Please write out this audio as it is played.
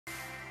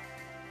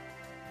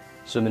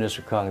So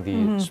Minister Kang,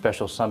 the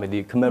special summit,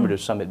 the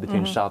commemorative summit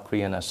between South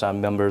Korea and ASEAN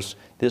members,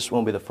 this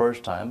won't be the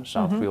first time.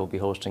 South Korea will be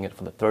hosting it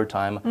for the third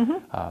time.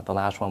 The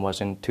last one was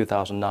in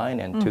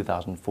 2009 and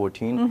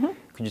 2014.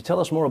 Could you tell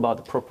us more about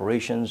the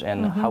preparations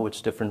and how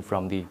it's different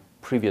from the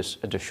previous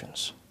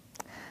editions?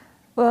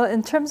 Well,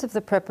 in terms of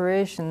the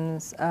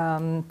preparations,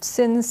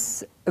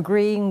 since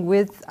agreeing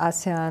with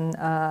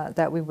ASEAN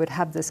that we would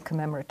have this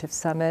commemorative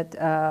summit,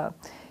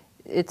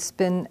 it's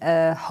been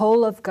a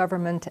whole of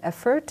government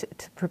effort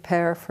to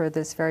prepare for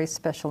this very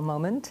special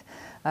moment.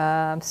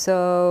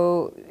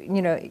 So,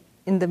 you know,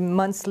 in the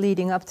months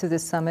leading up to the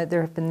summit,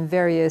 there have been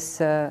various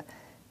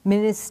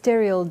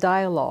ministerial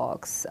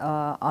dialogues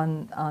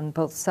on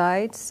both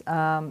sides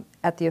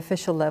at the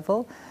official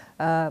level,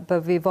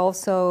 but we've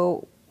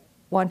also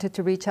wanted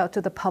to reach out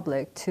to the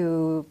public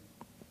to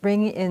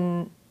bring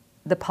in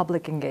the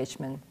public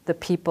engagement, the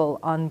people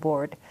on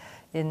board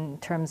in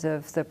terms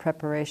of the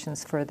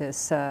preparations for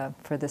this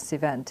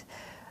event.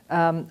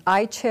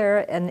 I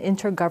chair an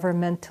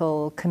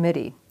intergovernmental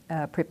committee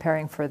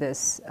preparing for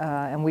this,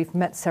 and we've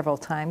met several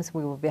times.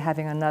 We will be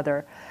having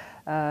another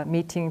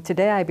meeting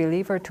today, I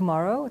believe, or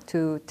tomorrow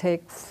to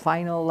take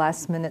final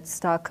last-minute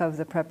stock of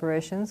the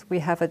preparations. We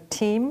have a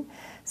team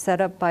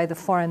set up by the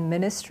Foreign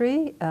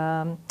Ministry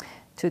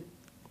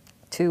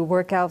to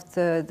work out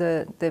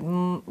the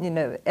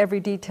every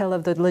detail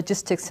of the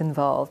logistics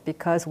involved,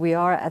 because we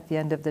are at the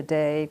end of the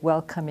day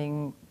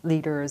welcoming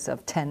leaders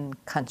of 10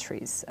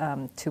 countries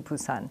to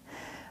Busan.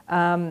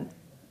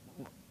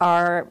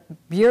 Our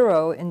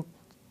bureau in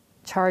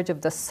charge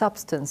of the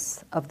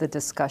substance of the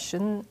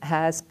discussion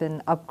has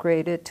been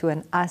upgraded to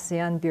an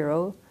ASEAN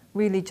bureau,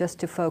 really just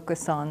to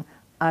focus on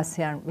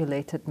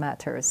ASEAN-related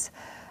matters.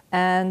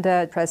 And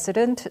the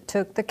President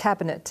took the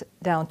cabinet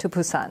down to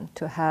Busan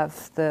to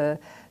have the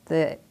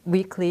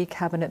weekly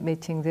cabinet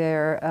meeting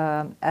there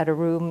at a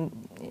room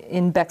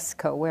in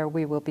Mexico, where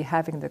we will be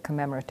having the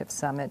commemorative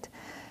summit,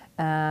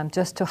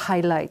 just to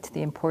highlight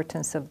the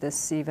importance of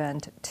this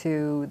event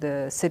to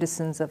the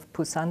citizens of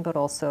Busan, but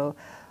also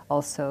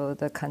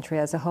the country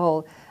as a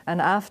whole. And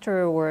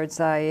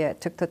afterwards, I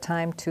took the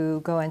time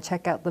to go and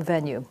check out the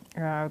venue.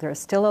 There's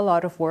still a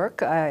lot of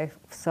work. I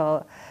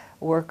saw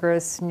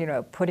workers,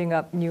 putting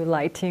up new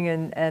lighting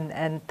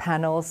and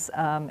panels.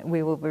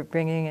 We will be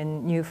bringing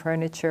in new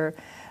furniture,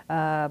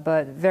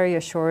 but very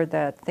assured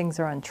that things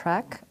are on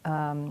track,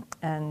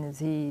 and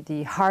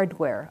the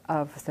hardware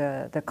of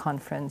the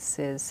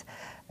conference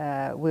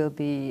will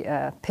be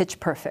pitch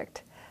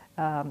perfect.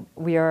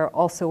 We are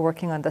also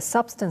working on the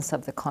substance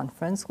of the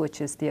conference, which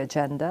is the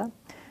agenda,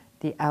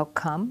 the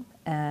outcome,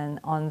 and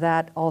on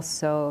that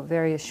also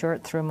very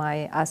assured through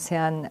my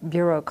ASEAN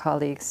Bureau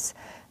colleagues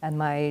and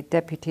my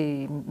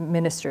deputy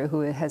minister,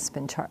 who has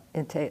been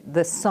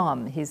the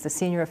SOM. He's the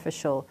senior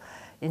official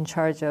in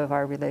charge of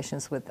our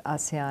relations with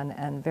ASEAN,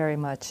 and very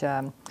much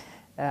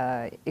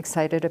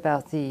excited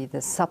about the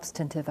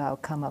substantive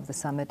outcome of the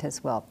summit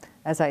as well.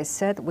 As I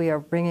said, we are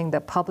bringing the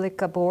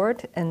public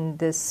aboard in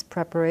this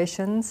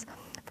preparations.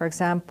 For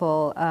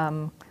example,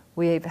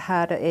 we've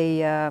had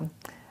a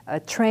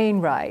train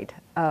ride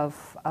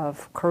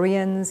of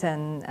Koreans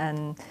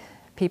and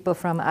people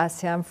from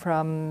ASEAN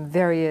from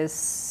various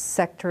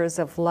sectors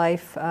of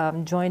life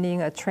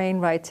joining a train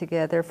ride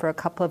together for a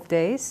couple of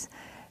days,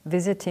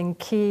 visiting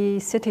key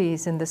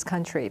cities in this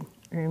country,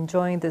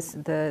 enjoying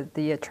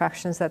the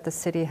attractions that the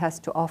city has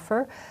to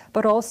offer,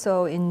 but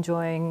also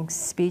enjoying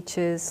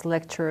speeches,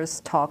 lectures,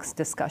 talks,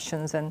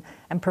 discussions, and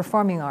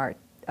performing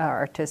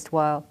artists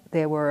while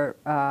they were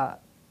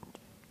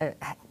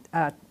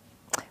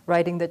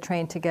riding the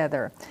train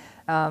together.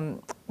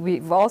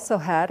 We've also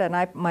had, and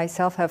I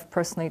myself have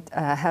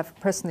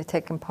personally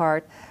taken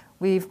part,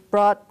 we've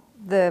brought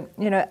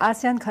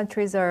ASEAN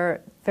countries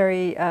are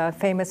very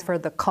famous for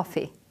the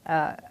coffee,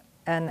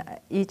 and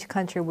each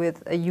country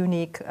with a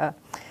unique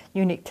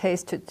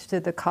taste to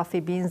the coffee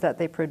beans that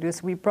they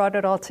produce. We brought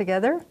it all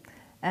together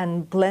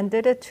and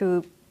blended it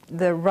to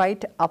the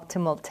right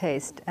optimal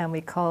taste, and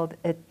we called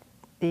it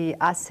the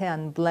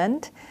ASEAN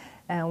blend.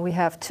 And we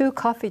have 2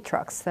 coffee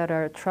trucks that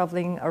are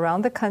traveling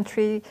around the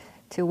country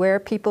to where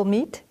people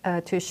meet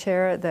to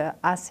share the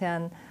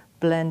ASEAN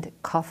blend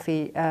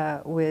coffee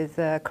with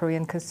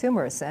Korean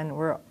consumers. And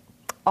we're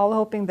all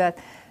hoping that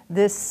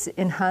this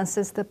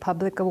enhances the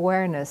public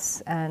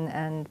awareness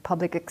and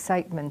public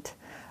excitement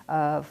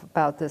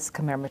about this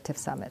commemorative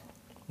summit.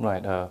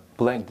 Right, a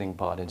blending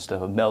pot instead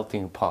of a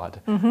melting pot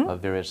of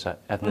various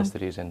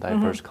ethnicities and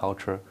diverse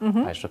culture,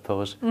 I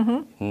suppose.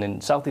 And in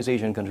Southeast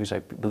Asian countries, I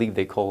believe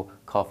they call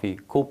coffee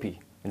kopi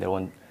in their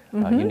own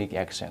unique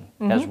accent,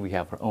 as we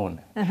have our own.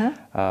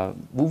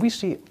 Will we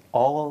see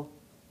all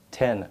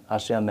 10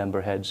 ASEAN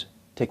member heads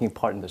taking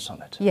part in the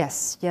summit?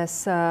 Yes.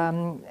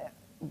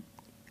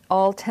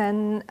 All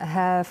 10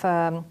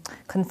 have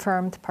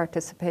confirmed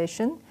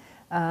participation.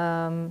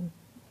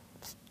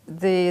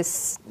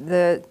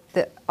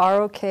 The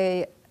ROK,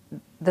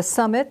 the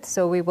summit,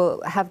 so we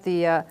will have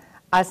the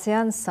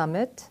ASEAN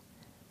summit.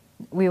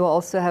 We will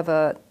also have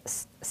a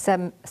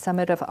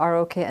summit of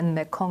ROK and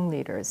Mekong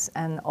leaders,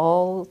 and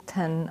all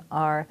 10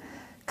 are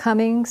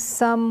coming.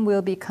 Some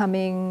will be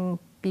coming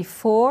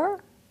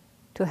before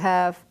to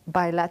have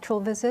bilateral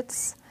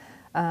visits.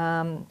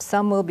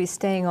 Some will be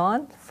staying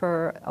on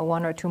for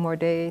 1 or 2 more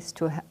days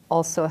to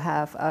also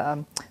have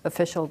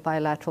official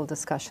bilateral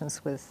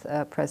discussions with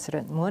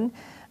President Moon.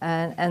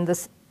 And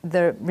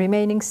the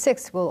remaining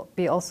 6 will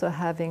be also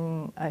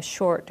having a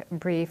short,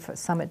 brief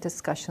summit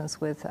discussions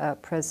with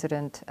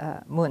President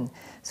Moon.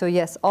 So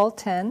yes, all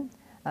 10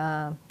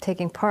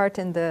 taking part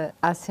in the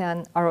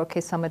ASEAN ROK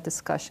summit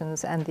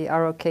discussions and the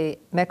ROK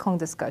Mekong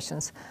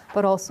discussions,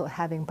 but also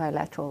having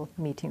bilateral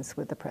meetings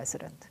with the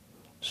president.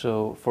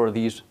 So for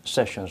these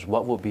sessions,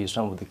 what will be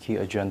some of the key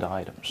agenda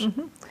items?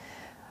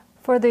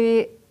 For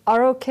the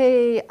ROK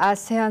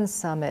ASEAN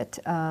Summit,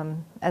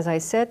 as I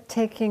said,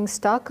 taking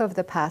stock of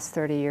the past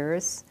 30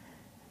 years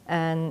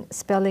and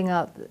spelling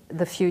out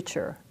the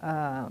future,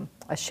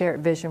 a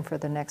shared vision for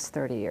the next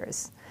 30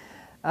 years.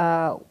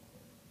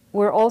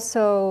 We're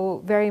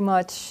also very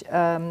much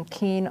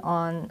keen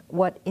on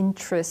what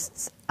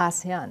interests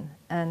ASEAN.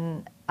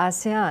 And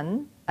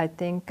ASEAN, I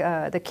think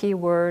the key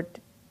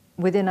word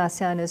within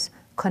ASEAN is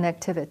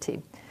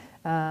connectivity.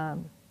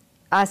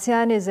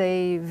 ASEAN is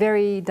a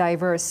very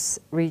diverse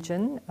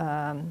region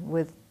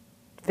with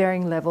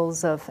varying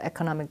levels of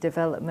economic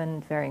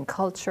development, varying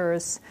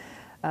cultures,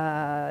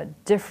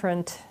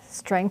 different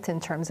strength in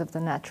terms of the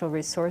natural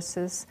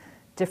resources,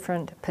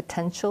 different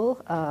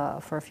potential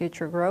for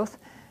future growth.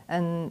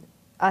 And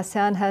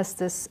ASEAN has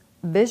this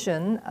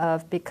vision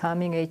of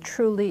becoming a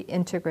truly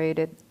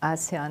integrated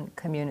ASEAN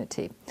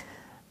community.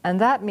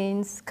 And that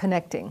means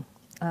connecting.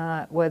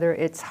 Whether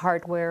it's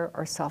hardware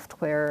or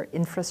software,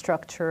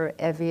 infrastructure,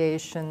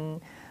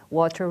 aviation,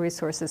 water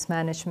resources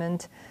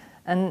management.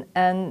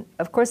 And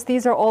of course,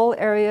 these are all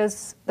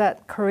areas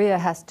that Korea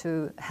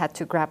had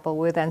to grapple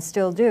with and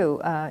still do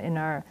in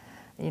our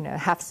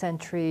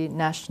half-century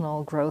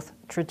national growth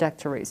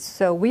trajectories.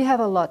 So we have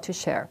a lot to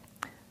share.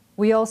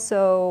 We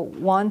also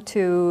want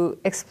to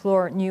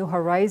explore new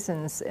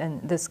horizons in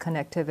this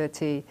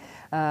connectivity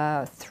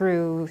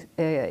through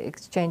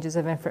exchanges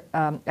of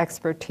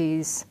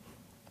expertise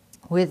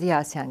with the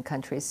ASEAN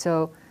countries.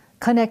 So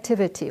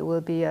connectivity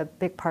will be a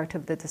big part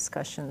of the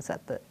discussions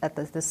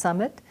at the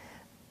summit.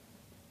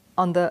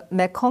 On the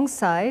Mekong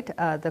side,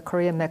 the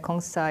Korea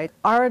Mekong side,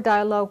 our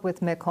dialogue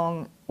with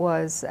Mekong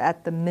was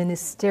at the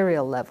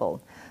ministerial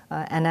level,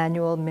 an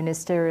annual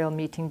ministerial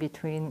meeting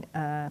between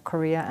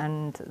Korea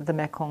and the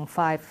Mekong,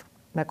 5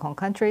 Mekong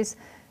countries.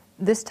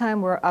 This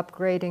time we're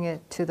upgrading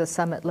it to the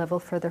summit level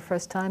for the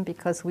first time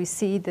because we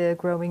see the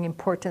growing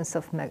importance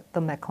of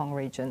the Mekong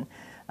region.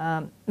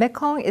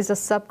 Mekong is a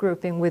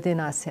subgrouping within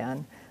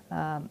ASEAN,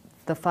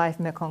 the 5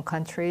 Mekong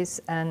countries,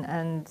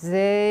 and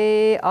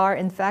they are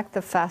in fact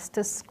the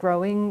fastest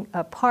growing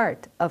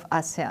part of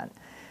ASEAN,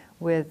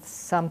 with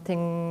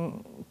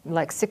something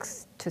like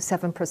 6 to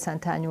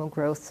 7% annual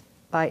growth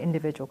by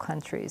individual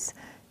countries.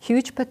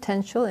 Huge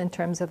potential in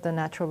terms of the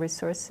natural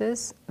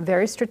resources,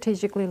 very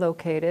strategically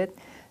located.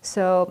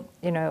 So,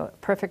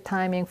 perfect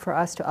timing for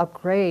us to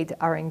upgrade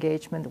our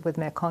engagement with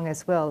Mekong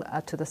as well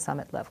to the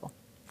summit level.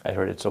 I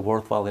heard it's a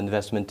worthwhile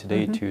investment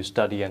today to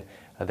study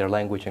their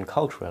language and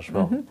culture as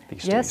well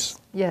these days.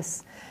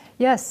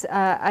 Yes.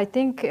 I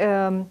think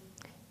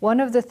one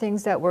of the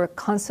things that we're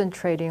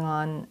concentrating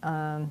on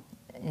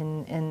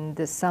in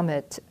this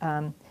summit,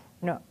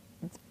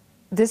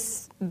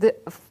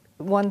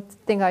 one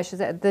thing I should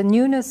say, the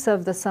newness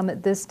of the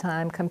summit this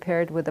time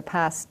compared with the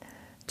past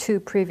 2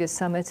 previous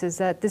summits is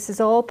that this is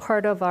all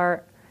part of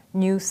our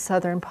new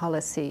Southern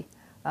policy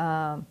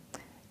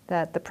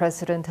that the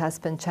president has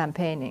been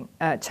championing.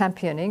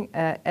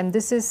 And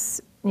this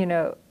is,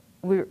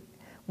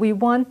 we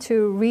want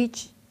to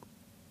reach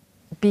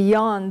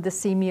beyond the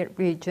CMEAT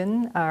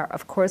region.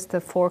 Of course,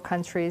 the 4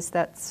 countries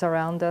that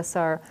surround us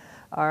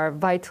are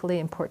vitally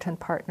important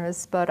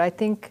partners. But I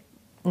think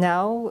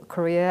now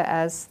Korea,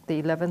 as the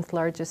 11th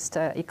largest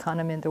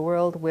economy in the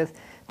world, with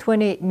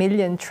 28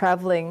 million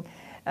traveling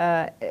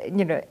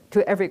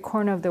to every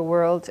corner of the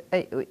world,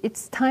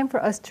 it's time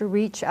for us to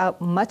reach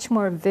out much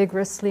more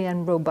vigorously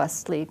and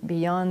robustly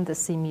beyond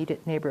this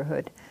immediate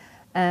neighborhood.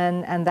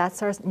 And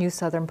that's our new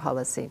Southern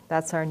policy.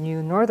 That's our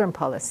new Northern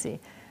policy.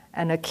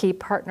 And a key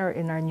partner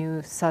in our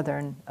new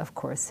Southern, of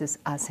course, is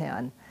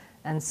ASEAN.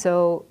 And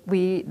so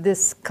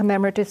this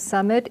commemorative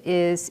summit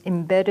is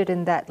embedded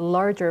in that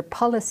larger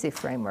policy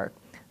framework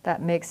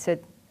that makes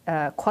it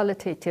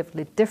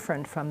qualitatively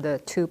different from the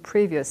 2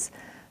 previous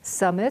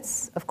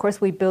summits. Of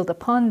course, we build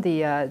upon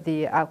the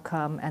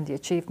outcome and the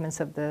achievements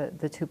of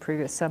the 2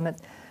 previous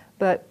summits,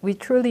 but we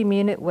truly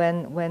mean it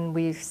when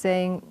we're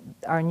saying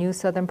our new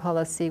Southern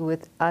policy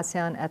with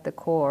ASEAN at the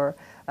core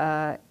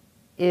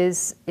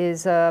is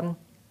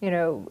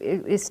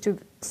to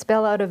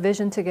spell out a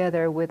vision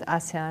together with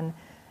ASEAN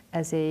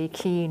as a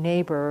key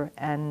neighbor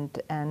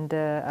and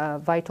a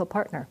vital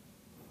partner.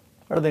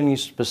 Are there any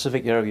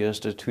specific areas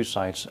the 2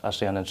 sides,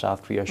 ASEAN and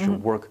South Korea,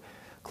 should work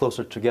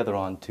closer together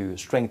on to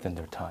strengthen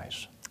their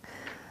ties?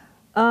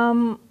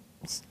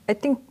 I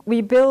think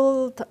we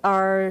build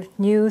our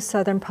new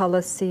Southern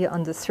policy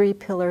on the 3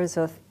 pillars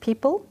of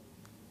people,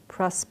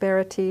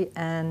 prosperity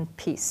and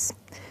peace.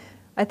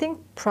 I think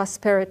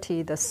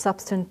prosperity, the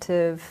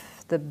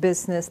substantive, the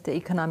business, the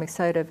economic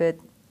side of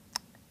it,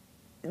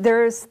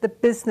 there's the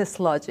business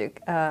logic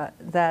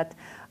that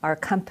our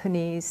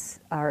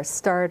companies, our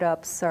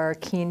startups are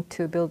keen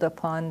to build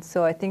upon.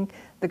 So I think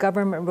the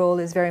government role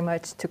is very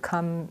much to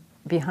come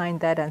behind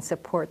that and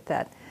support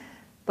that.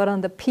 But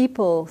on the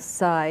people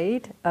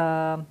side,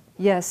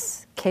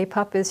 yes,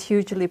 K-pop is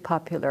hugely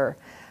popular.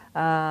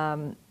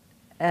 And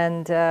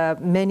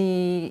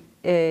many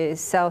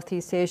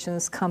Southeast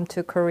Asians come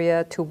to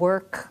Korea to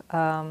work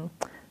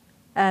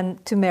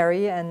and to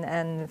marry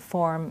and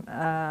form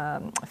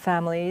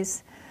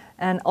families,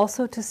 and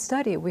also to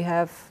study. We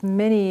have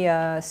many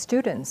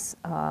students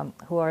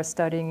who are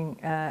studying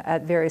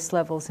at various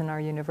levels in our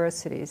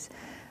universities.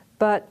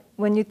 But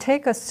when you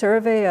take a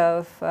survey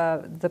of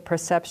the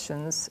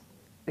perceptions,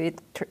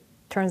 it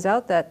turns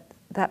out that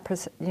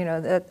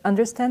that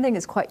understanding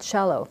is quite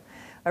shallow.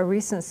 A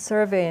recent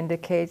survey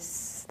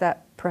indicates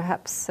that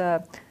perhaps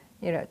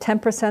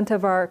 10%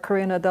 of our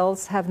Korean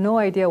adults have no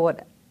idea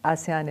what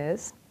ASEAN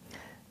is.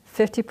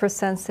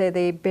 50% say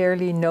they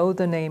barely know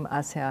the name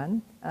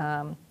ASEAN.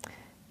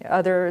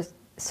 Other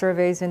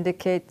surveys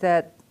indicate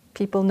that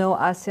people know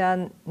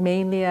ASEAN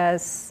mainly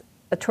as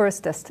a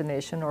tourist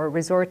destination or a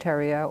resort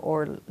area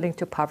or linked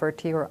to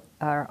poverty or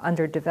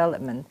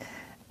underdevelopment.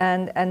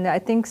 And I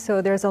think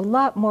so there's a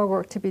lot more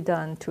work to be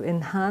done to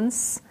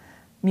enhance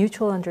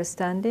mutual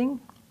understanding,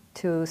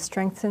 to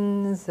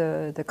strengthen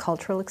the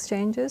cultural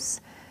exchanges,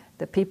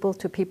 the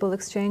people-to-people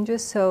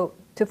exchanges. So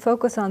to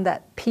focus on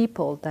that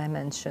people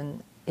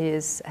dimension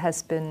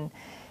has been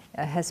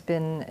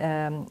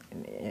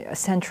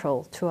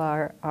central to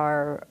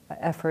our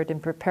effort in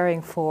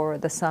preparing for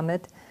the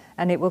summit,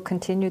 and it will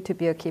continue to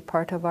be a key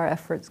part of our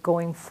efforts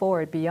going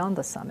forward beyond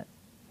the summit.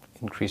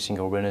 Increasing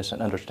awareness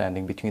and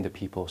understanding between the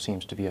people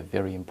seems to be a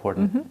very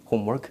important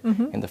homework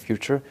in the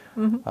future.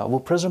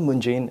 Will President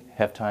Moon Jae-in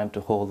have time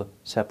to hold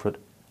separate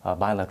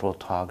bilateral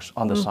talks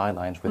on the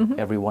sidelines with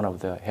every one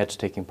of the heads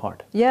taking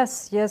part?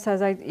 Yes,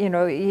 as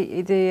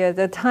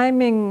the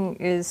timing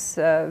is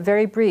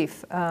very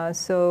brief.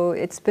 So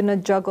it's been a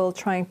juggle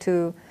trying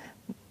to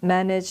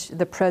manage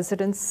the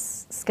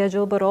president's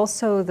schedule, but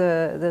also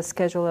the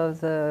schedule of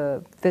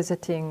the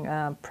visiting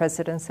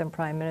presidents and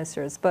prime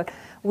ministers. But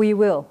we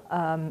will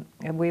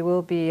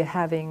be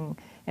having,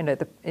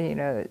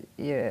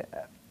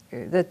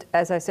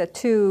 as I said,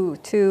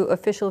 two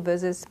official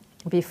visits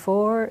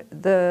before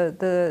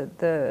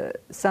the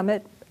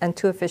summit and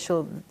two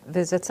official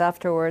visits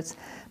afterwards.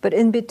 But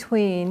in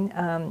between,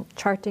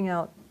 charting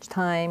out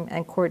time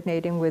and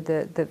coordinating with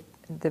the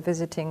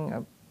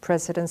visiting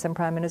presidents and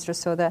prime ministers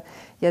so that,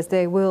 yes,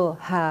 they will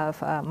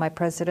have, my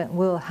president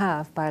will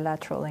have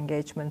bilateral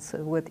engagements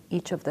with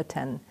each of the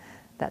 10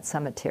 that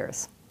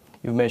summiteers.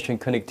 You mentioned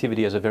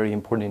connectivity as a very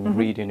important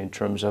ingredient in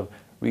terms of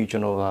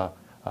regional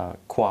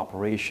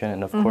cooperation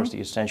and, of course, the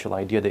essential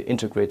idea that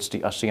integrates the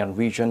ASEAN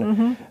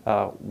region.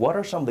 What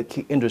are some of the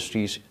key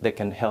industries that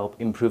can help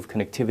improve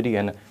connectivity,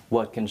 and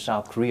what can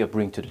South Korea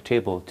bring to the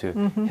table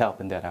to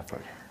help in that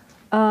effort?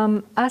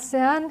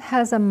 ASEAN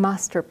has a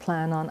master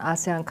plan on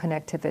ASEAN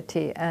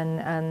connectivity,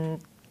 and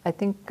I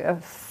think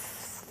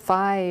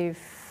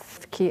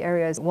 5 key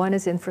areas. One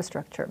is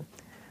infrastructure,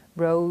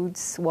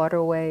 roads,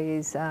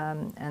 waterways,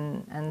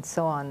 and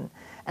so on,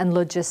 and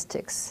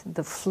logistics,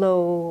 the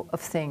flow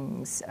of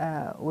things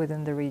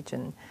within the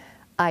region,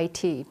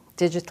 IT,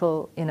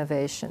 digital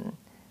innovation,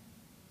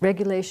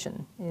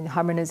 regulation,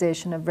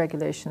 harmonization of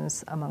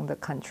regulations among the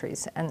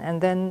countries,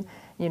 and then,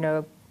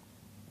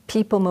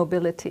 people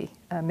mobility,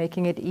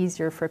 making it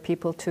easier for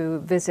people to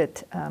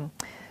visit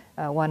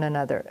one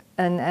another.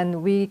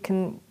 And we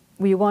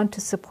want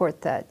to support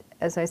that.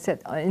 As I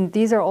said,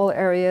 these are all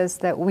areas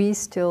that we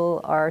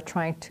still are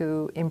trying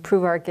to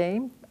improve our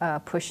game,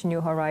 push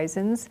new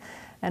horizons.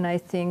 And I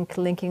think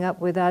linking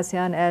up with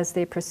ASEAN as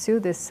they pursue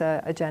this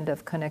agenda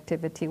of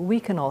connectivity, we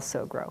can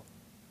also grow.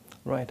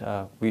 Right.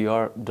 We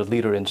are the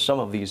leader in some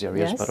of these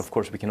areas, but of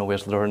course we can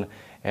always learn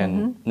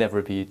and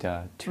never be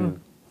too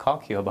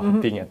cocky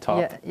about being at top.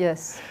 Yeah,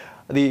 yes.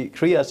 The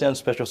Korea-ASEAN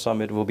Special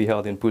Summit will be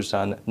held in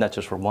Busan, not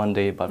just for one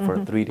day, but for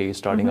 3 days,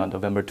 starting on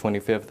November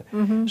 25th.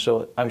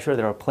 So I'm sure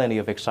there are plenty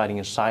of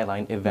exciting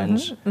sideline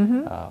events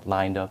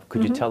lined up.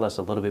 Could you tell us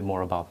a little bit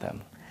more about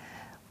them?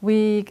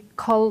 We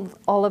call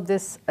all of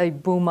this a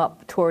boom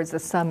up towards the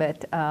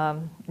summit.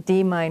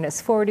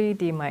 D-40, D-20,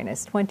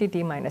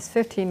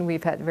 D-15.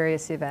 We've had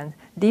various events.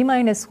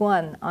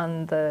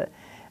 D-1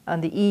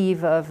 on the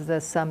eve of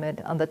the summit,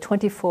 on the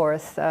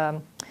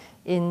 24th,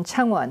 in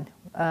Changwon.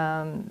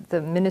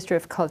 The Ministry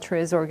of Culture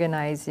is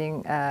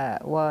organizing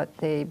what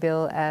they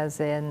bill as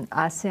an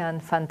ASEAN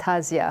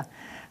Fantasia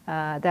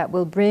that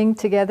will bring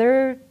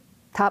together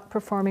top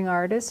performing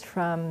artists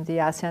from the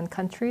ASEAN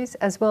countries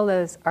as well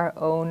as our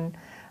own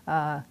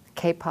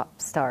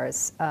K-pop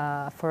stars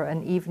for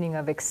an evening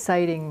of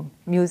exciting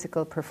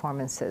musical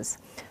performances.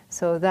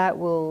 So that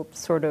will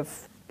sort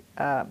of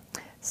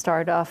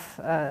start off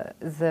the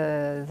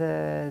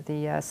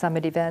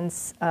summit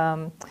events.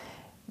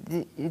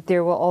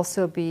 There will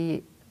also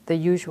be the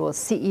usual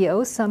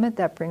CEO summit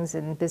that brings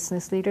in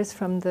business leaders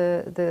from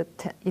the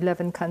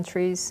 11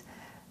 countries,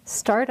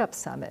 startup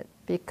summit,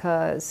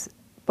 because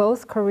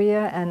both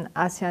Korea and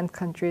ASEAN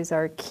countries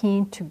are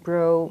keen to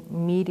grow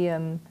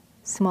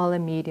small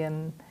and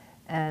medium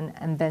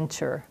and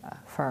venture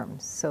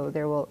firms. So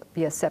there will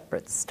be a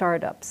separate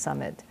startup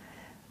summit.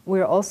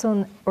 We're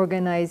also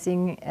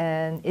organizing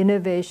an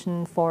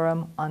innovation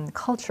forum on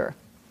culture,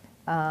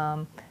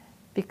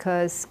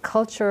 because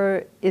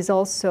culture is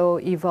also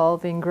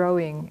evolving,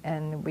 growing,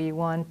 and we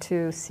want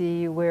to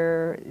see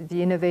where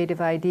the innovative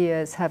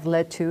ideas have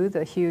led to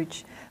the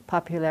huge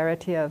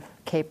popularity of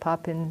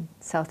K-pop in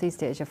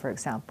Southeast Asia, for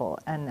example,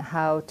 and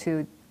how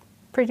to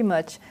pretty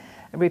much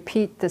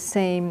repeat the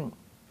same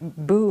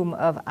boom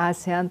of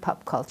ASEAN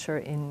pop culture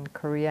in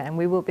Korea. And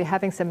we will be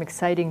having some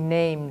exciting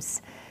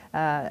names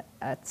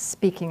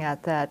speaking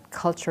at that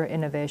Culture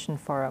Innovation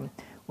Forum.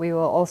 We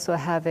will also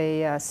have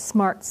a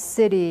Smart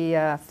City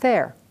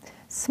fair.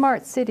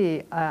 Smart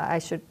City, I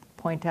should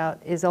point out,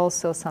 is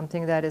also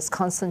something that is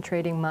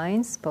concentrating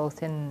minds,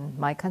 both in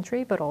my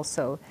country, but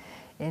also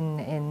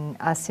in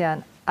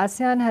ASEAN.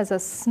 ASEAN has a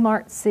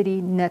Smart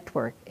City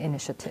Network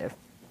initiative,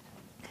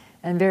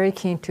 and very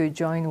keen to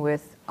join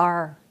with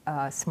our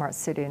Smart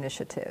City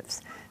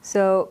initiatives.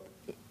 So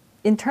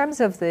in terms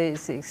of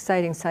these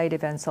exciting side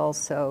events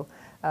also,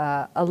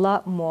 a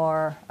lot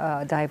more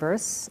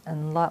diverse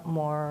and a lot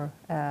more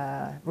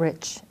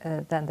rich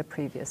than the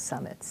previous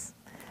summits.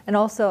 And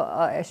also,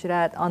 I should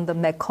add, on the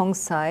Mekong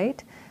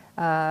side,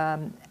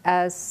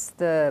 as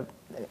the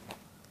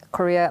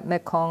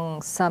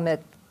Korea-Mekong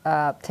Summit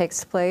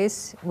takes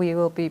place, we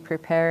will be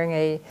preparing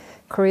a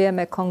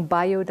Korea-Mekong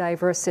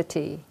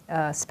Biodiversity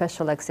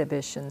special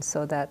exhibition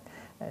so that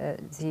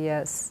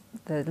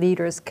the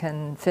leaders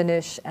can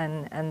finish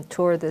and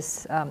tour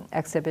this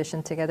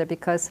exhibition together,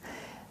 because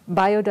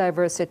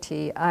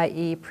biodiversity,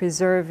 i.e.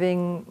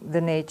 preserving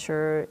the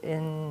nature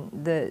in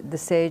the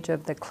stage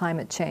of the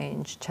climate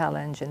change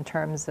challenge in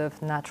terms of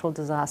natural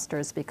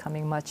disasters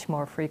becoming much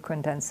more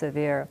frequent and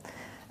severe,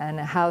 and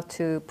how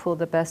to pull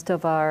the best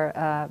of our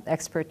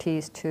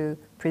expertise to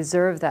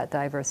preserve that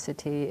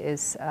diversity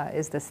is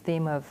the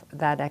theme of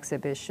that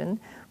exhibition.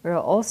 We're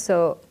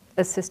also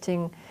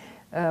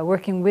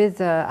working with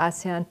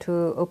ASEAN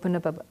to open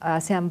up an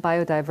ASEAN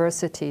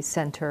Biodiversity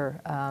Center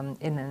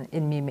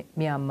in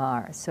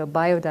Myanmar. So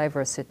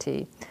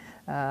biodiversity,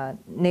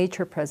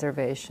 nature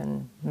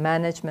preservation,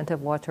 management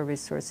of water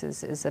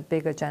resources is a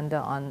big agenda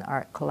on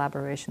our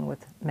collaboration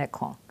with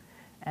Mekong.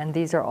 And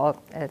these are all,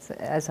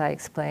 as I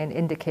explained,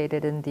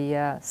 indicated in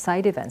the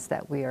side events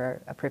that we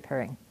are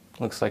preparing.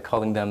 Looks like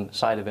calling them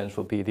side events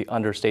will be the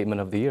understatement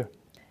of the year.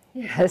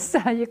 Yes,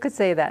 you could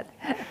say that.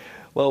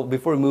 Well,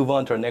 before we move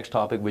on to our next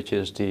topic, which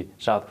is the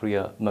South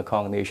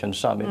Korea-Mekong Nation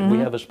Summit, we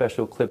have a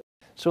special clip.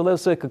 So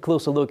let's take a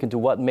closer look into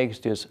what makes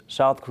this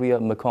South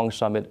Korea-Mekong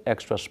Summit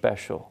extra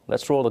special.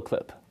 Let's roll the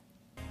clip.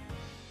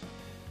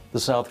 The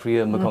South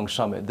Korea-Mekong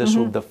Summit. This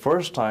will be the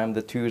first time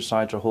the two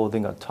sides are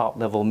holding a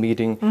top-level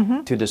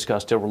meeting to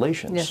discuss their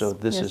relations. Yes, so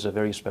this yes. is a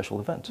very special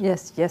event.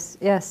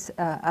 Yes,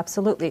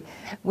 absolutely.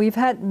 We've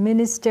had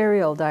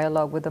ministerial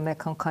dialogue with the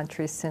Mekong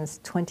countries since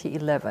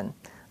 2011,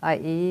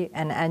 i.e.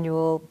 an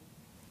annual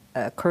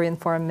Korean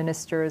foreign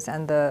ministers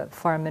and the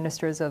foreign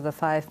ministers of the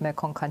 5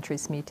 Mekong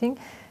countries meeting.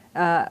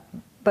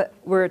 But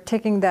we're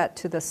taking that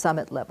to the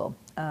summit level.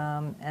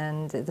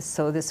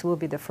 So this will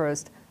be the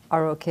first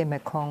ROK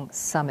Mekong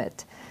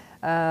Summit.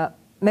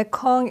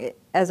 Mekong,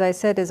 as I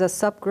said, is a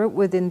subgroup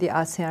within the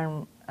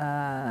ASEAN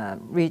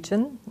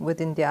region,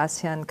 within the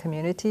ASEAN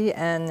community,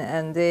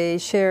 and they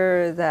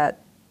share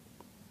that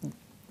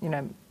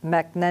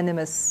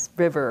magnanimous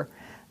river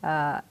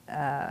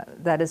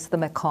that is the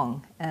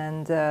Mekong.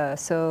 And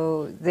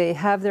so they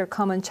have their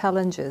common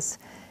challenges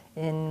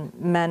in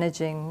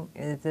managing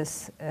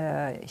this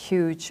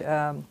huge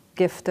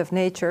gift of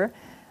nature.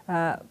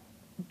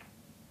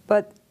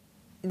 But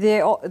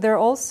they're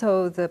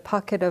also the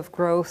pocket of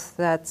growth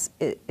that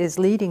is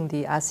leading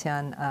the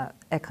ASEAN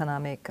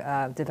economic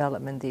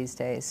development these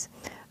days.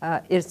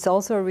 It's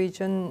also a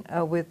region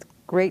with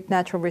great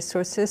natural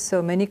resources,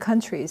 so many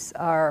countries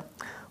are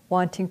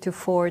wanting to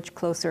forge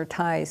closer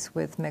ties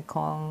with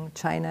Mekong,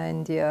 China,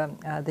 India,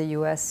 the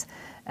U.S.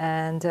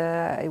 And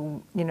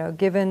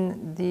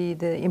given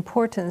the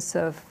importance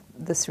of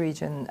this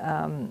region,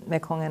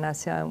 Mekong and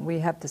ASEAN, we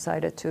have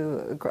decided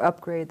to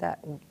upgrade that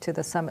to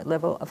the summit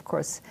level, of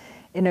course,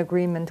 in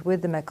agreement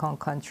with the Mekong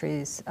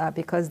countries,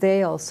 because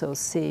they also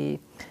see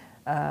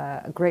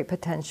great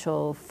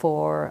potential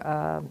for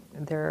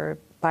their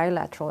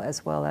bilateral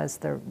as well as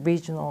the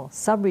regional,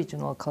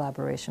 sub-regional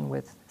collaboration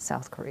with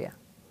South Korea.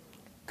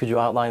 Could you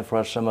outline for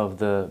us some of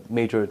the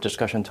major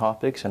discussion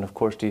topics and, of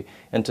course, the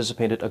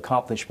anticipated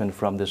accomplishment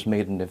from this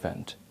maiden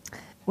event?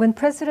 When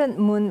President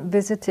Moon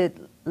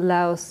visited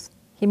Laos,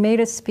 he made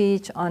a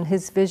speech on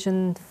his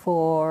vision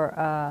for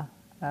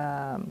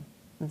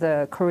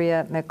the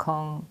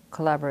Korea-Mekong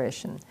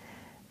collaboration.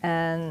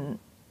 And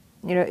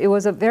it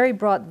was a very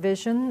broad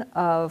vision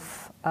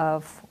of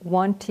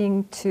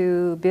wanting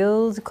to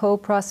build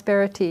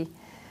co-prosperity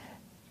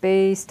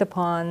based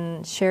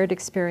upon shared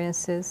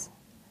experiences,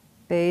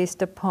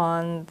 based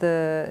upon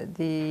the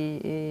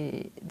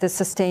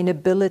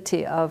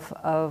sustainability of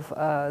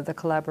the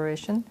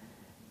collaboration,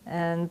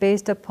 and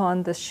based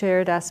upon the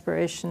shared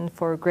aspiration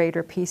for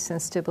greater peace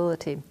and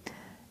stability.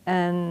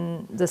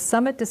 And the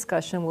summit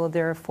discussion will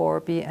therefore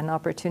be an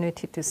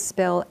opportunity to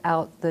spell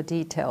out the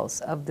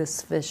details of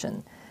this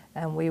vision.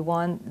 And we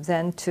want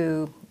then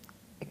to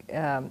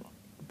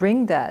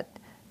bring that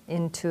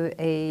into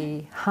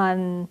a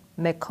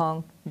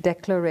Han-Mekong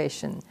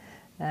declaration.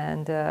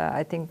 And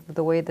I think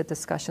the way the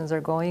discussions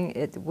are going,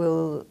 it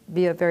will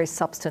be a very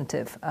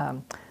substantive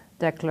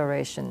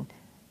declaration.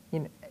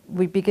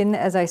 We begin,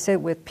 as I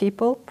said, with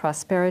people,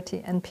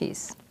 prosperity, and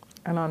peace.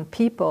 And on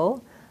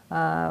people,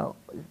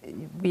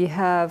 we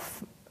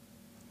have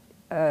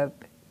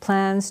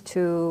plans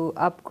to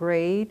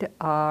upgrade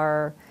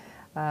our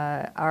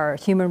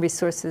human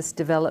resources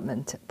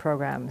development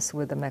programs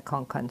with the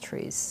Mekong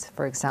countries,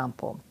 for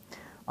example.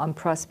 On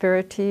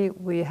prosperity,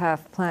 we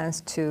have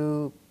plans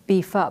to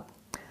beef up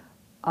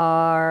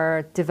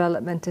our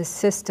development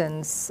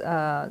assistance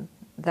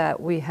that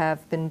we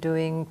have been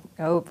doing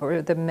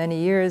over the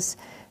many years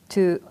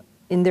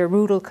in their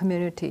rural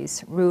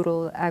communities,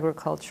 rural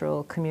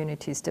agricultural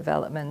communities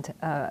development,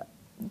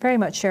 very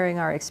much sharing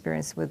our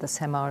experience with the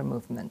Semaul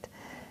movement.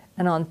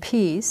 And on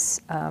peace,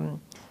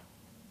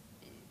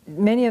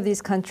 many of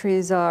these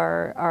countries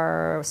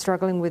are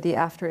struggling with the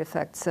after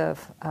effects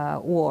of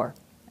war.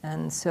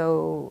 And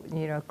so,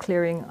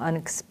 clearing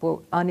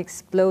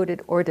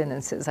unexploded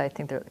ordinances, I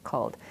think they're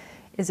called,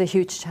 is a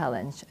huge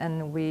challenge.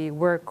 And we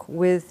work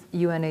with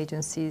UN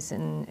agencies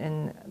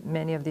in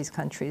many of these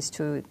countries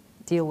to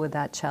deal with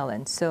that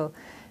challenge. So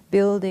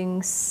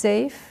building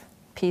safe,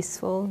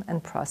 peaceful,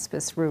 and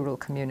prosperous rural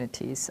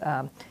communities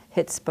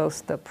hits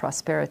both the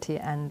prosperity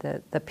and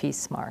the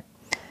peace mark.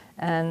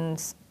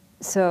 And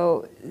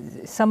so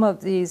some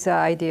of these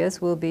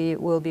ideas will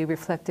be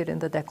reflected in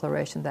the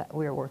declaration that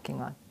we're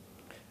working on.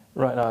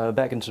 Right.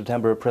 Back in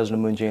September,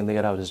 President Moon Jae-in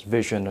laid out his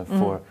vision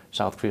for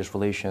South Korea's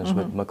relations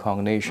with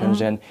Mekong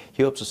nations, and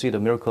he hopes to see the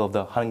miracle of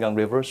the Hangang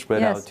River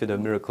spread out to the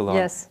miracle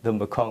of the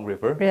Mekong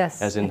River,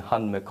 as in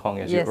Han-Mekong,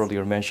 as you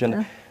earlier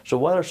mentioned. So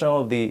what are some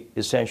of the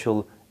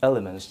essential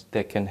elements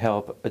that can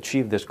help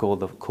achieve this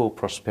goal of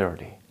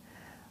co-prosperity?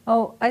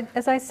 Oh,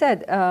 as I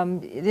said,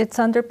 it's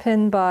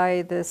underpinned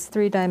by these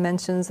three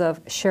dimensions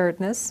of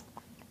sharedness,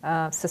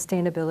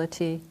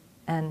 sustainability,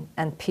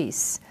 and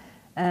peace.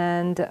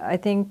 And I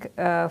think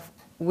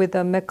with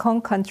the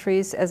Mekong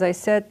countries, as I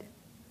said,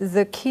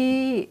 the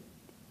key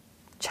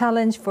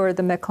challenge for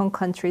the Mekong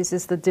countries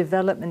is the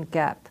development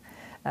gap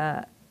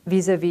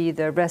vis-a-vis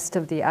the rest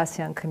of the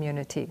ASEAN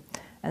community.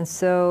 And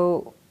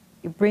so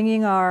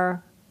bringing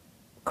our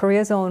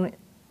Korea's own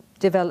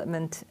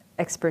development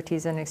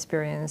expertise and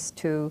experience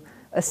to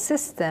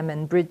assist them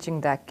in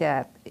bridging that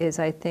gap is,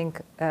 I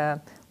think,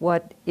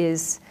 what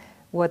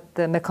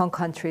the Mekong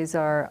countries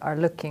are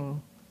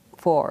looking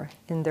for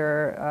in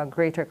their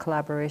greater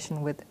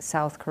collaboration with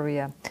South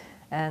Korea.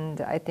 And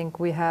I think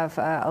we have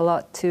a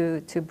lot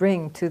to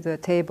bring to the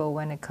table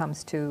when it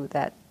comes to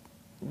that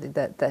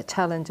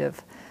challenge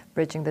of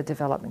bridging the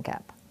development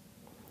gap.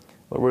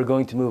 Well, we're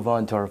going to move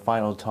on to our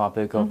final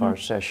topic of our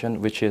session,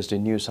 which is the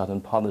New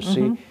Southern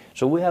Policy.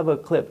 So we have a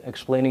clip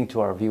explaining to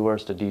our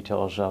viewers the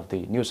details of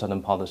the New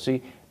Southern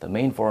Policy, the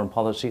main foreign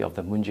policy of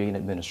the Moon Jae-in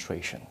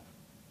administration.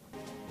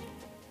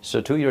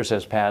 So 2 years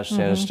has passed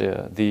since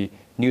the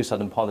New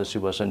Southern Policy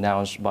was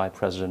announced by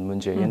President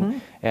Moon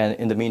Jae-in, and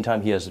in the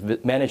meantime, he has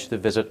managed to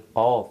visit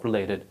all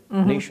related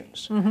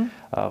nations.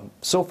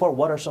 So far,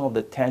 what are some of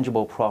the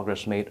tangible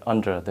progress made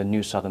under the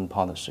New Southern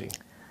Policy?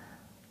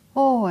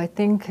 Oh, I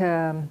think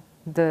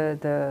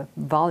the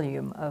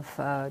volume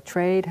of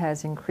trade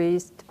has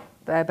increased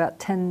by about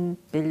 $10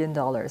 billion to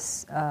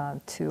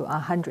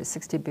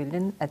 $160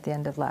 billion at the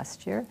end of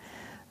last year.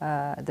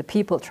 The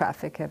people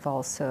traffic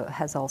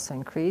has also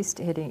increased,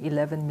 hitting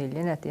 11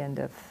 million at the end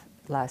of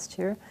last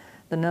year.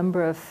 The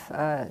number of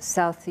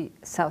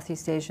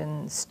Southeast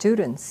Asian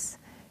students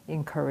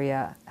in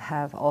Korea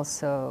have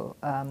also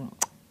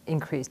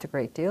increased a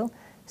great deal.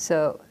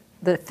 So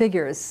the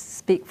figures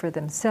speak for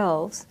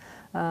themselves.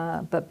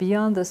 But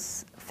beyond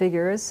those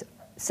figures,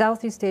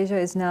 Southeast Asia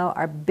is now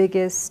our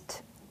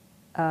biggest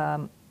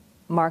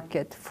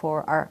market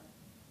for our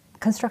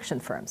construction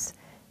firms.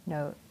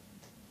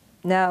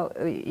 Now,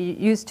 it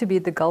used to be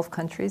the Gulf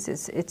countries.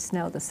 It's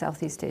now the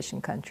Southeast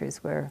Asian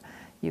countries where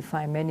you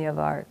find many of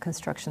our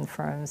construction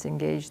firms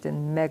engaged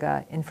in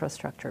mega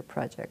infrastructure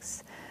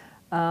projects.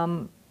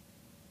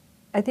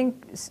 I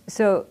think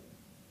so.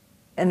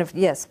 And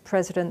yes,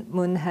 President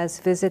Moon has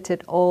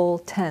visited all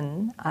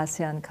 10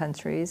 ASEAN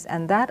countries,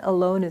 and that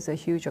alone is a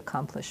huge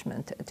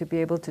accomplishment to be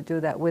able to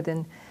do that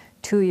within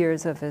 2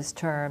 years of his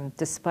term,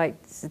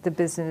 despite the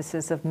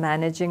businesses of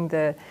managing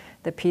the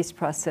peace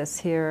process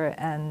here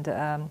and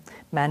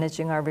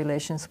managing our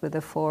relations with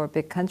the 4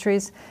 big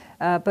countries.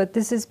 But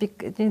this is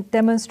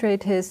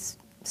demonstrate his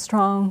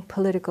strong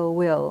political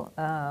will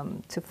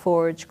to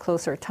forge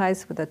closer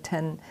ties with the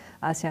 10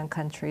 ASEAN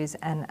countries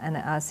and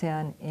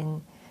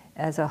ASEAN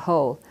as a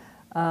whole.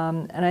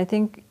 And I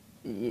think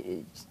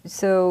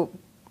so.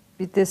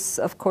 This,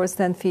 of course,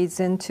 then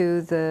feeds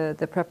into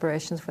the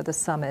preparations for the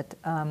summit.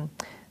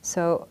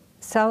 So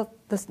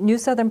the New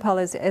Southern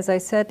Policy, as I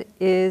said,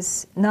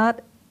 is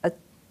not a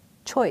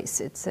choice.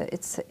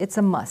 It's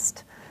a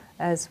must.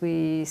 As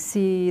we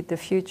see the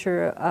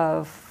future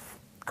of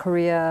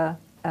Korea,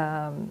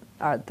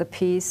 the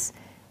peace,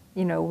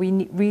 we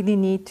really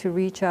need to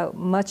reach out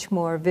much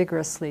more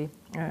vigorously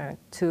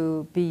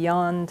to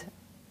beyond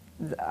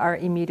our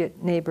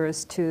immediate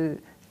neighbors to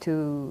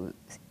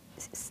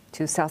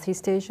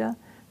Southeast Asia,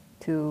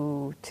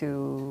 to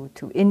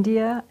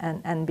India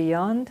and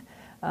beyond.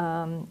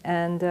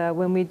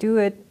 When we do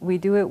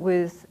it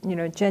with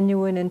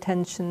genuine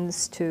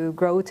intentions to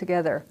grow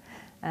together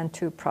and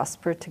to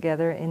prosper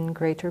together in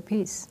greater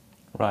peace.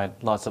 Right,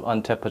 lots of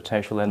untapped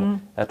potential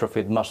and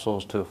atrophied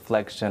muscles to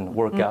flex and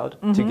work out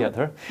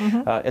together.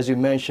 As you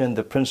mentioned,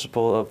 the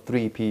principle of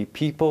 3P,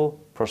 people,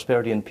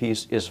 prosperity, and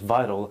peace is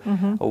vital.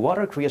 What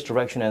are Korea's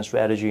direction and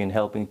strategy in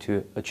helping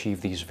to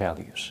achieve these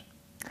values?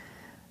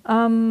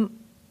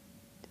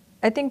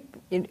 I think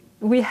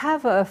we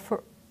have a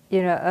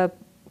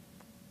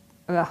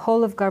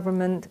whole of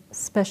government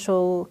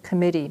special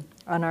committee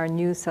on our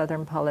new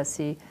Southern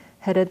policy,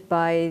 headed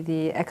by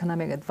the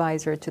economic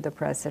advisor to the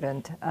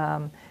president.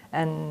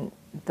 And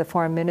the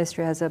foreign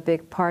ministry has a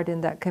big part in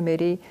that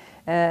committee.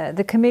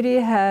 The committee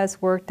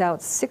has worked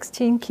out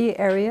 16 key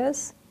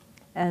areas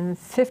and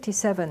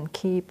 57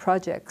 key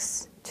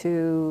projects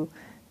to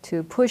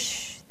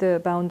push the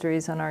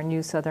boundaries on our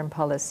new Southern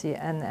policy,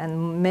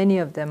 and many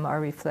of them are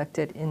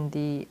reflected in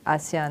the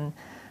ASEAN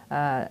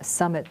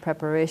summit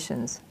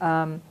preparations.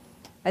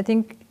 I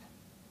think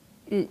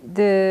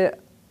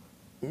it's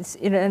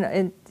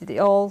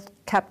all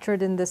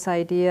captured in this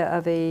idea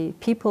of a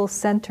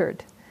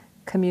people-centered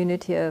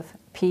community of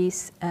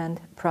peace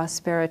and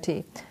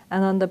prosperity.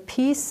 And on the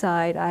peace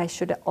side, I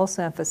should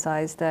also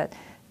emphasize that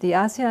the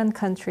ASEAN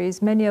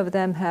countries, many of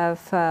them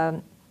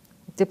have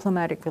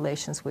diplomatic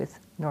relations with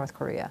North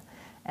Korea,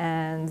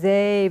 and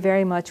they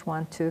very much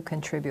want to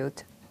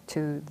contribute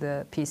to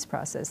the peace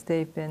process.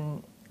 They've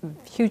been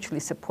hugely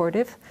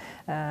supportive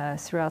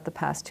throughout the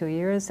past 2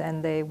 years,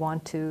 and they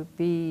want to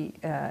be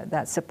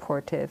that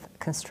supportive,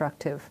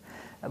 constructive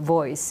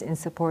voice in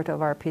support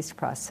of our peace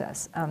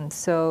process.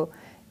 So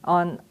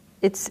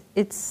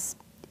it's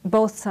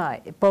both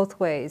sides, both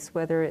ways,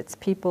 whether it's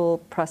people,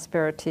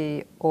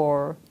 prosperity,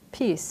 or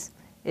peace.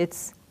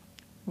 It's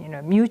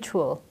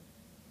mutual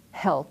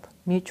help,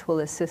 mutual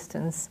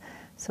assistance,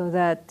 so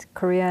that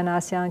Korea and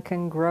ASEAN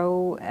can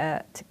grow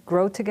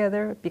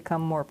together,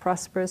 become more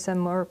prosperous and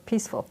more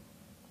peaceful.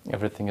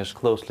 Everything is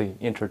closely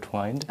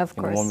intertwined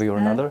in one way or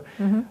another.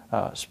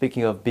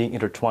 Speaking of being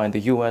intertwined, the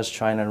U.S.,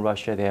 China, and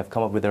Russia, they have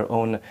come up with their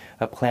own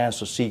plans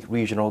to seek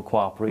regional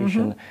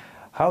cooperation.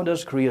 How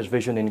does Korea's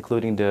vision,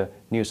 including the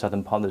New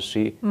Southern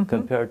Policy,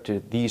 compare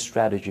to these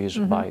strategies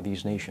by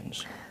these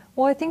nations?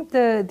 Well, I think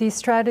these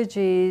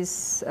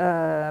strategies,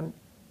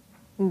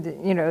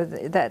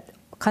 that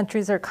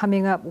countries are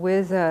coming up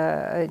with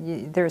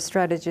their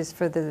strategies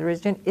for the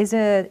region is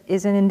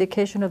an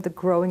indication of the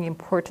growing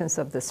importance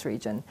of this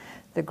region,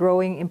 the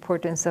growing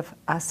importance of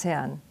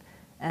ASEAN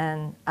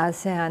and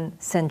ASEAN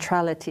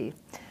centrality.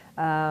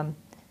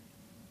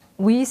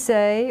 We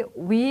say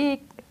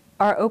we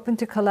are open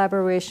to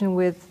collaboration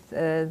with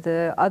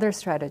the other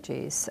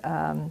strategies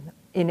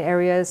in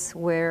areas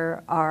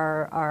where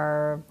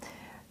our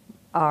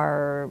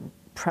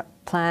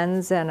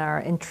plans and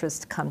our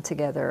interests come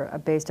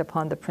together based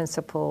upon the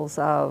principles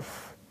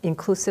of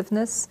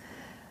inclusiveness,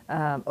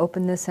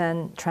 openness,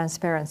 and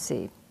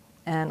transparency,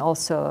 and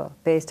also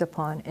based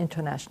upon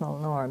international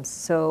norms.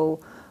 So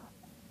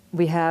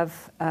we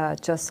have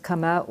just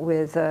come out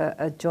with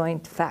a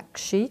joint fact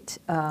sheet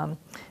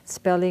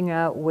spelling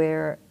out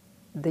where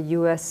the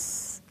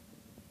U.S.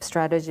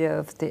 strategy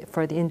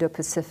for the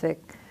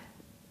Indo-Pacific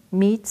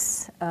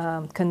meets,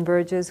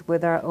 converges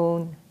with our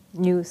own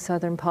new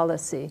Southern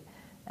policy,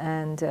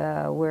 and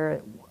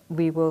where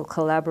we will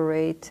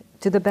collaborate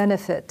to the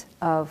benefit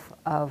of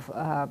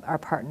our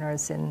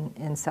partners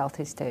in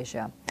Southeast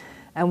Asia.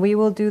 And we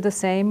will do the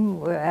same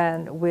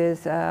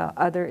with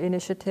other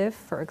initiatives,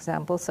 for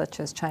example, such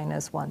as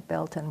China's One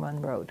Belt and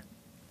One Road.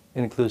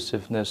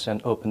 Inclusiveness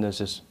and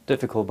openness is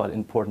difficult but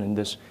important in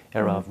this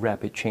era of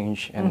rapid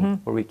change,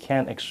 and where we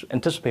can't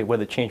anticipate where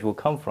the change will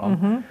come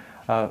from.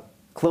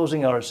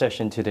 Closing our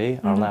session today,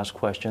 our last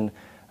question.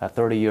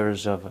 30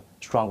 years of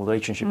strong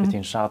relationship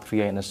between South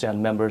Korea and ASEAN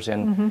members,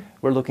 and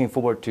we're looking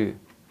forward to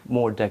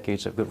more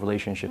decades of good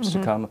relationships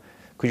to come.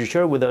 Could you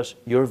share with us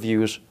your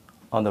views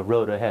on the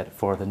road ahead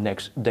for the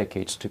next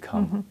decades to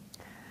come?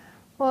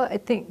 Well, I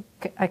think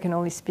I can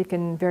only speak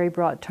in very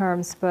broad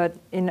terms, but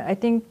I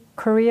think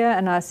Korea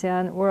and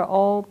ASEAN, we're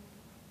all,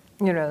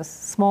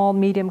 small,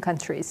 medium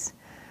countries.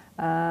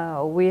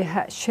 We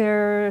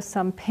share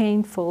some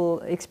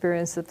painful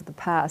experiences of the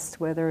past,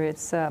 whether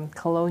it's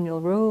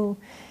colonial rule,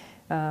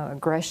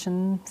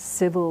 aggression,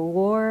 civil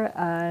war,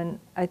 and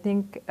I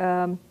think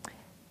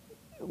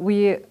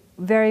we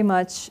very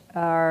much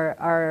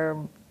are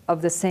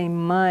of the same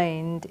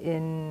mind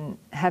in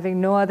having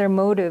no other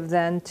motive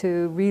than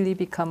to really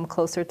become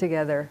closer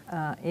together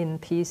in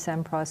peace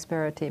and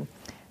prosperity.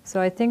 So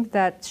I think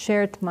that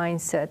shared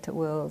mindset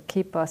will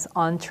keep us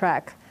on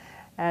track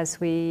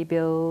as we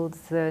build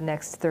the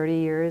next 30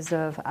 years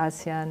of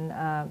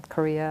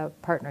ASEAN-Korea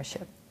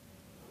partnership.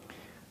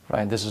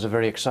 Right, this is a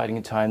very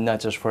exciting time,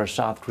 not just for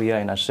South Korea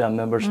and ASEAN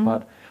members,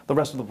 but the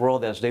rest of the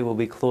world, as they will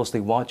be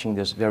closely watching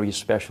this very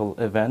special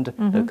event,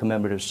 the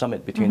commemorative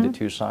summit between the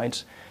two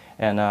sides.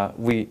 And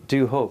we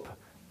do hope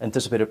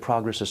anticipated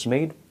progress is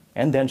made,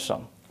 and then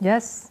some.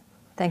 Yes,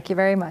 thank you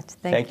very much.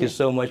 Thank you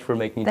so much for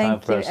making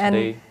time for us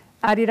today.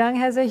 Arirang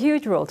has a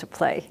huge role to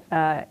play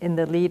in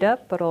the lead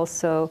up, but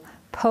also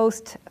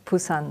post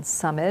Busan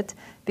summit,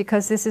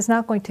 because this is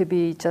not going to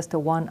be just a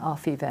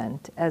one-off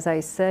event. As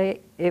I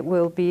say, it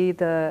will be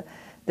the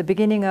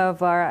beginning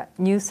of our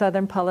new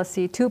Southern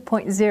Policy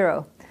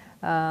 2.0.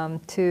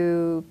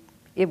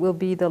 It will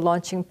be the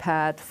launching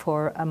pad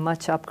for a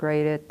much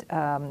upgraded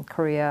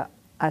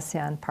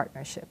Korea-ASEAN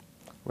partnership.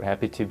 We're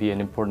happy to be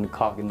an important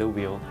cog in the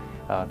wheel.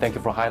 Thank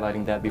you for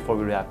highlighting that before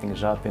we wrap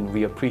things up, and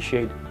we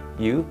appreciate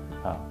you,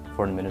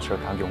 Foreign Minister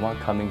Kang Kyung-won,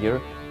 coming here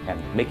and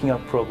making our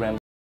program